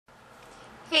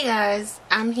Hey guys,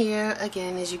 I'm here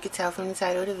again, as you can tell from the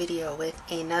title of the video, with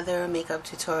another makeup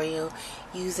tutorial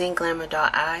using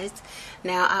GlamourDollEyes.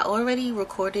 Now, I already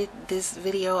recorded this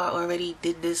video, I already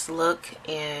did this look,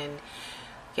 and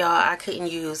y'all, I couldn't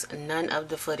use none of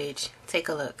the footage. Take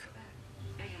a look.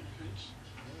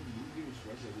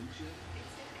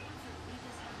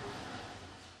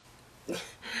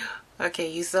 Okay,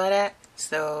 you saw that?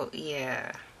 So,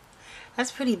 yeah.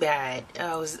 That's pretty bad.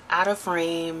 I was out of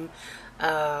frame,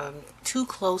 too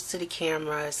close to the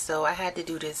camera, so I had to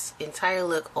do this entire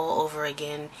look all over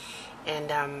again.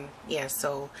 And yeah,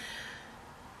 so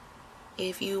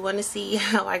if you want to see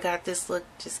how I got this look,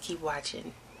 just keep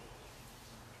watching.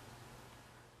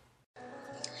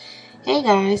 Hey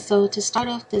guys, so to start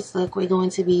off this look, we're going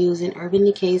to be using Urban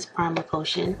Decay's Primer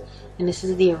Potion, and this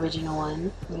is the original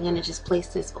one. We're going to just place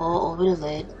this all over the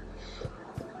lid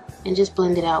and just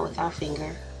blend it out with our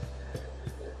finger.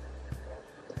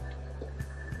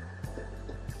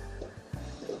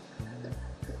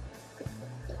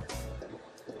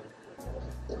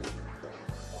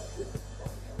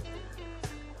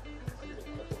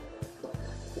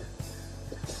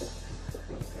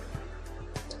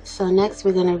 So next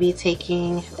we're going to be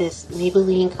taking this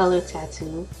Maybelline Color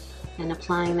Tattoo and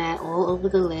applying that all over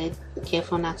the lid.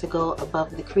 Careful not to go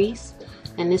above the crease.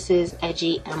 And this is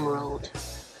Edgy Emerald.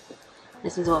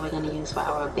 This is what we're going to use for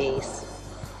our base.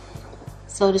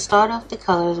 So to start off the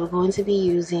colors, we're going to be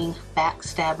using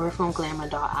BackStabber from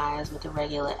GlamourDollEyes with a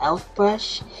regular e.l.f.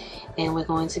 brush. And we're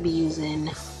going to be using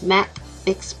MAC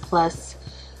Fix Plus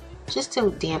just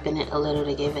to dampen it a little,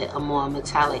 to give it a more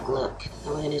metallic look. And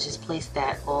we're going to just place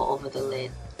that all over the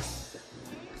lid.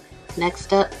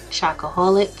 Next up,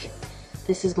 Chocholic.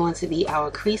 This is going to be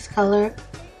our crease color.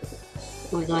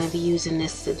 We're going to be using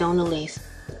this GlamourDollEyes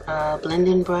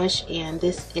blending brush, and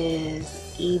this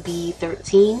is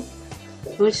EB13.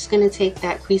 We're just going to take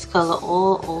that crease color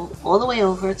all the way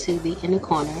over to the inner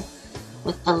corner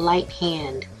with a light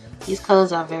hand. These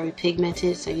colors are very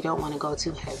pigmented, so you don't want to go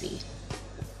too heavy.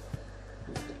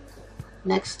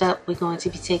 Next up, we're going to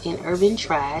be taking Urban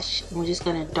Trash, and we're just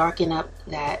going to darken up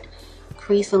that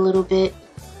crease a little bit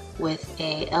with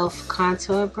a e.l.f.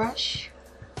 contour brush,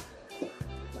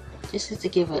 just to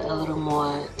give it a little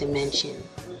more dimension.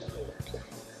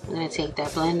 I'm going to take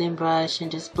that blending brush and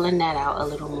just blend that out a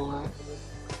little more.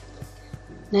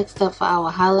 Next up, for our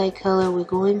highlight color, we're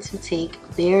going to take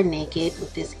Bare Naked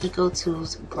with this Eco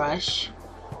Tools brush.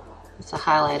 It's a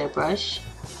highlighter brush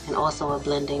and also a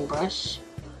blending brush.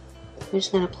 We're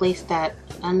just going to place that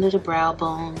under the brow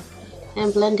bone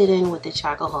and blend it in with the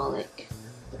Chocholic.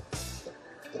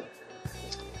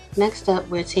 Next up,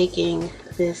 we're taking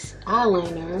this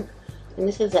eyeliner, and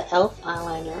this is an e.l.f.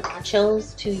 eyeliner. I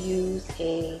chose to use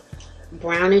a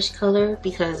brownish color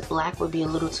because black would be a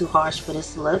little too harsh for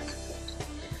this look.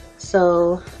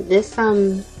 So this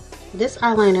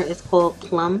eyeliner is called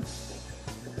Plum.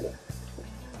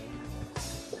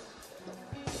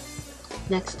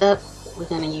 Next up, we're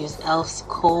going to use e.l.f.'s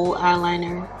Kohl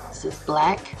eyeliner. This is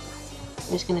black.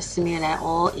 We're just going to smear that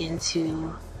all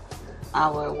into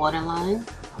our waterline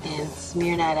and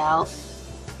smear that out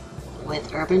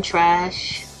with Urban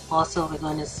Trash. Also, we're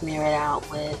going to smear it out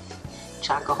with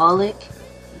Chocholic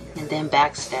and then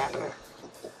BackStabber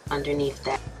underneath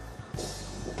that.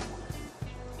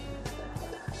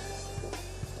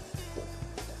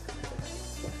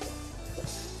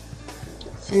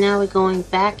 So now we're going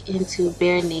back into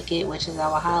Bare Naked, which is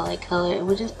our highlight color, and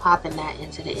we're just popping that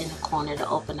into the inner corner to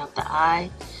open up the eye.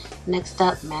 Next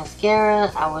up,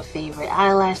 mascara, our favorite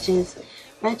eyelashes,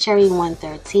 Red Cherry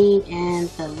 113, and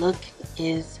the look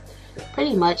is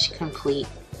pretty much complete.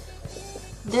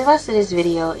 The rest of this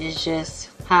video is just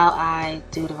how I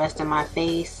do the rest of my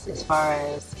face as far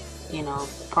as, you know,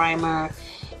 primer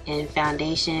and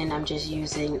foundation. I'm just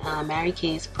using Mary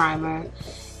Kay's primer,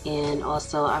 and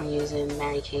also I'm using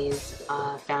Mary Kay's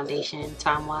foundation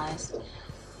time-wise.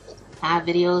 I have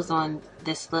videos on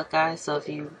this look, guys, so if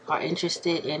you are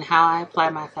interested in how I apply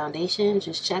my foundation,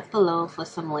 just check below for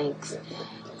some links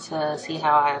to see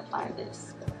how I apply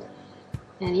this.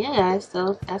 And yeah, guys,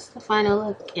 so that's the final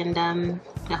look, and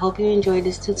I hope you enjoyed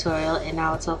this tutorial, and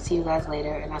I'll talk to you guys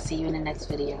later, and I'll see you in the next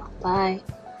video. Bye!